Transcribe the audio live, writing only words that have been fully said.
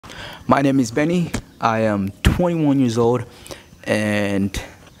My name is Benny. I am 21 years old and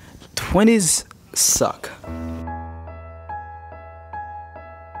 20s suck.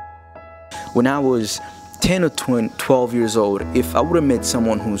 When I was 10 or 12 years old, if I would have met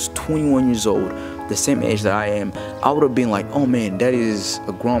someone who's 21 years old, the same age that I am, I would have been like, oh man, that is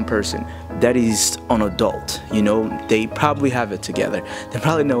a grown person. That is an adult, you know? They probably have it together. They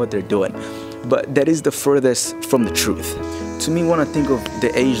probably know what they're doing. But that is the furthest from the truth. To me, when I think of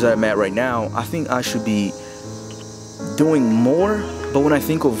the age that I'm at right now, I think I should be doing more. But when I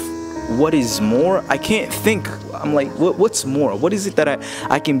think of what is more, I can't think. I'm like, what's more? What is it that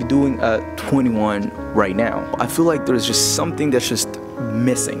I can be doing at 21 right now? I feel like there's just something that's just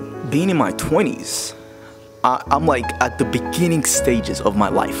missing. Being in my 20s, I'm like at the beginning stages of my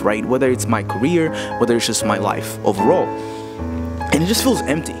life, right? Whether it's my career, whether it's just my life overall. And it just feels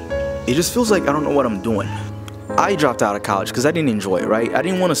empty. It just feels like I don't know what I'm doing. I dropped out of college because I didn't enjoy it, right? I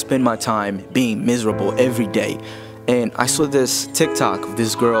didn't want to spend my time being miserable every day. And I saw this TikTok of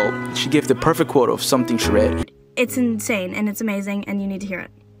this girl. She gave the perfect quote of something she read. It's insane and it's amazing and you need to hear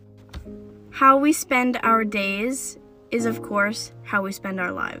it. How we spend our days is, of course, how we spend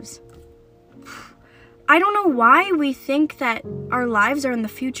our lives. I don't know why we think that our lives are in the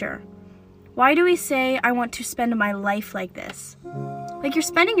future. Why do we say, I want to spend my life like this? Like you're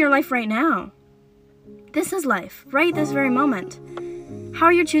spending your life right now. This is life, right this very moment. How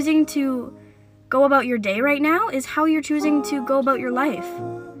you're choosing to go about your day right now is how you're choosing to go about your life.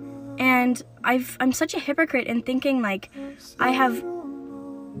 And I'm such a hypocrite in thinking like I have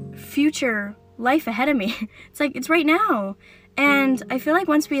future life ahead of me. It's like, it's right now. And I feel like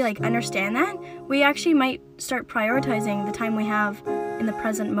once we understand that, we actually might start prioritizing the time we have in the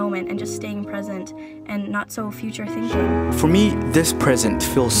present moment and just staying present and not so future thinking. For me, this present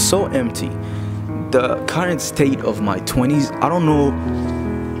feels so empty. The current state of my 20s, I don't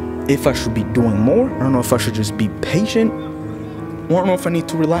know if I should be doing more. I don't know if I should just be patient. Or I don't know if I need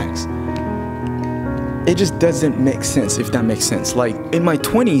to relax. It just doesn't make sense, if that makes sense. Like in my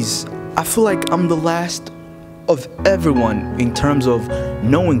 20s, I feel like I'm the last of everyone in terms of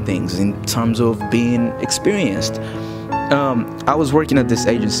knowing things, in terms of being experienced. I was working at this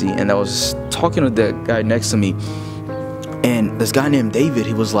agency and I was talking to the guy next to me, and this guy named David,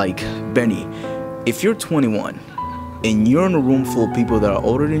 he was like, Benny, if you're 21 and you're in a room full of people that are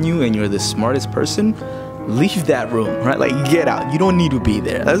older than you and you're the smartest person, leave that room, right? Like, get out. You don't need to be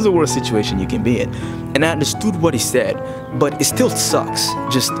there. That's the worst situation you can be in. And I understood what he said, but it still sucks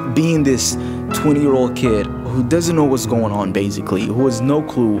just being this 20-year-old kid who doesn't know what's going on, basically, who has no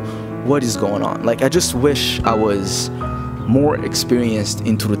clue what is going on. Like, I just wish I was more experienced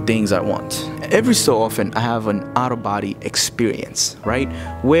into the things I want. Every so often, I have an out-of-body experience, right?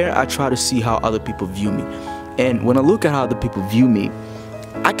 Where I try to see how other people view me. And when I look at how other people view me,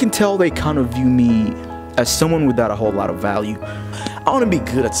 I can tell they kind of view me as someone without a whole lot of value. I want to be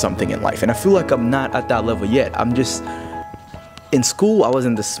good at something in life, and I feel like I'm not at that level yet. I'm just... In school, I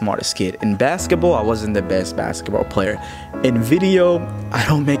wasn't the smartest kid. In basketball, I wasn't the best basketball player. In video, I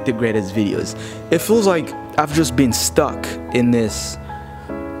don't make the greatest videos. It feels like I've just been stuck in this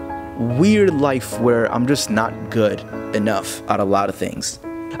weird life where I'm just not good enough at a lot of things.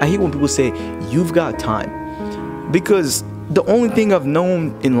 I hate when people say, you've got time. Because the only thing I've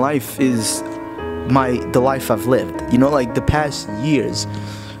known in life is the life I've lived. You know, like the past years.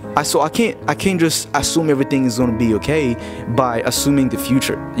 So I can't just assume everything is gonna be okay by assuming the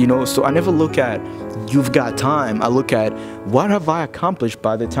future, you know. So I never look at you've got time. I look at what have I accomplished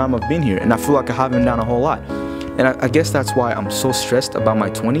by the time I've been here, and I feel like I haven't done a whole lot. And I guess that's why I'm so stressed about my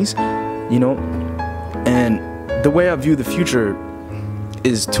 20s, you know. And the way I view the future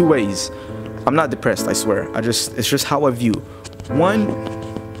is two ways. I'm not depressed, I swear. It's just how I view. One,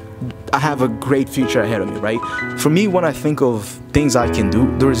 I have a great future ahead of me, right? For me, when I think of things I can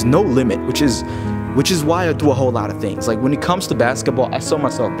do, there is no limit, which is why I do a whole lot of things. Like when it comes to basketball, I saw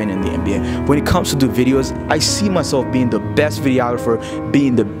myself being in the NBA. When it comes to do videos, I see myself being the best videographer,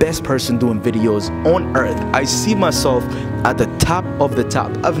 being the best person doing videos on earth. I see myself at the top of the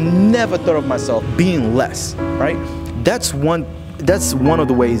top. I've never thought of myself being less, right? That's one of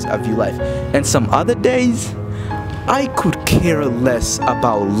the ways I view life. And some other days, I could care less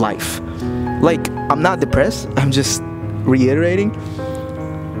about life. Like, I'm not depressed, I'm just reiterating.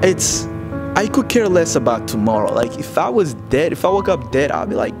 It's I could care less about tomorrow. Like, if I was dead, if I woke up dead, I'd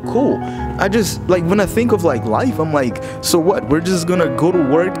be like, cool. I just, like, when I think of like life, I'm like, so what? We're just gonna go to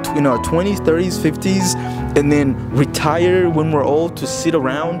work in our 20s, 30s, 50s, and then retire when we're old to sit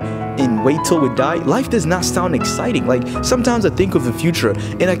around and wait till we die. Life does not sound exciting. Like, sometimes I think of the future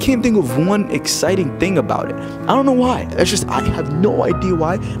and I can't think of one exciting thing about it. I don't know why. That's just, I have no idea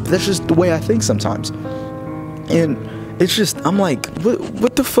why, but that's just the way I think sometimes. And it's just, I'm like,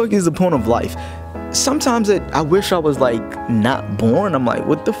 what the fuck is the point of life? Sometimes I wish I was like not born. I'm like,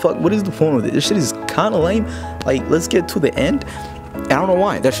 what the fuck? What is the point of this? This shit is kind of lame. Like, let's get to the end. I don't know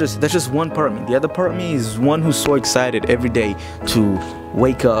why. That's just one part of me. The other part of me is one who's so excited every day to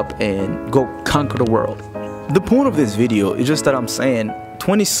wake up and go conquer the world. The point of this video is just that I'm saying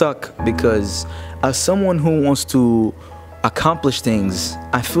 20s suck, because as someone who wants to accomplish things,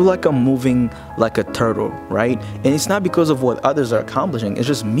 I feel like I'm moving like a turtle, right? And it's not because of what others are accomplishing. It's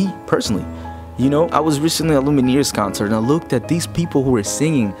just me personally. You know, I was recently at a Lumineers concert and I looked at these people who were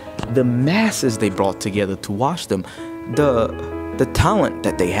singing, the masses they brought together to watch them, the talent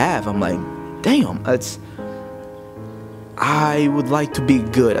that they have. I'm like, damn, I would like to be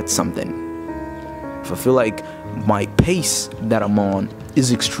good at something. If I feel like my pace that I'm on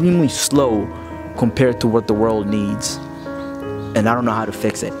is extremely slow compared to what the world needs, and I don't know how to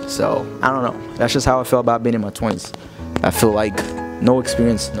fix it. So I don't know. That's just how I feel about being in my 20s. I feel like no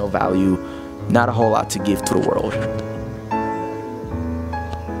experience, no value, not a whole lot to give to the world.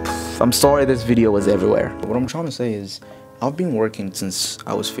 I'm sorry this video was everywhere. What I'm trying to say is, I've been working since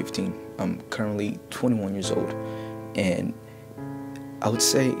I was 15. I'm currently 21 years old, and I would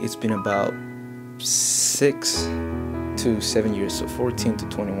say it's been about 6 to 7 years, so 14 to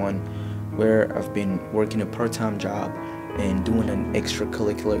 21, where I've been working a part-time job and doing an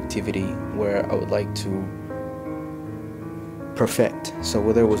extracurricular activity where I would like to perfect. So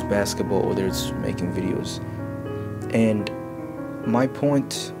whether it was basketball, whether it's making videos. And my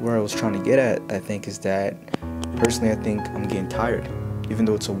point where I was trying to get at, I think, is that personally I think I'm getting tired. Even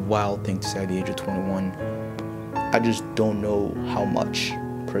though it's a wild thing to say at the age of 21, I just don't know how much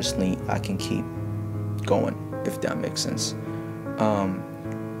personally I can keep going, if that makes sense.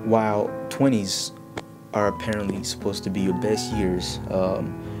 While 20s are apparently supposed to be your best years,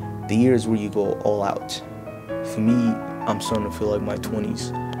 the years where you go all out. For me, I'm starting to feel like my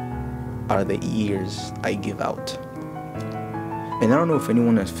 20s are the years I give out. And I don't know if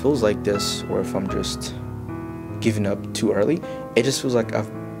anyone else feels like this, or if I'm just giving up too early. It just feels like I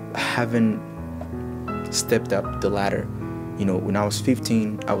haven't stepped up the ladder. You know, when I was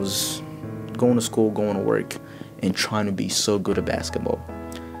 15, I was going to school, going to work, and trying to be so good at basketball.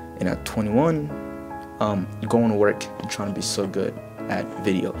 And at 21, going to work and trying to be so good at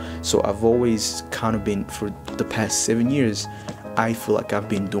video. So I've always kind of been, for the past 7 years, I feel like I've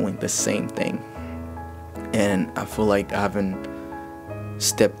been doing the same thing. And I feel like I haven't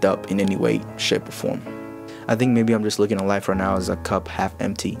stepped up in any way, shape, or form. I think maybe I'm just looking at life right now as a cup half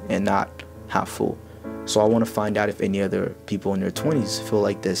empty and not half full. So I want to find out if any other people in their 20s feel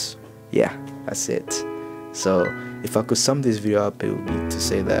like this. Yeah, that's it. So if I could sum this video up, it would be to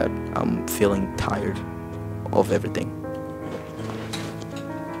say that I'm feeling tired of everything.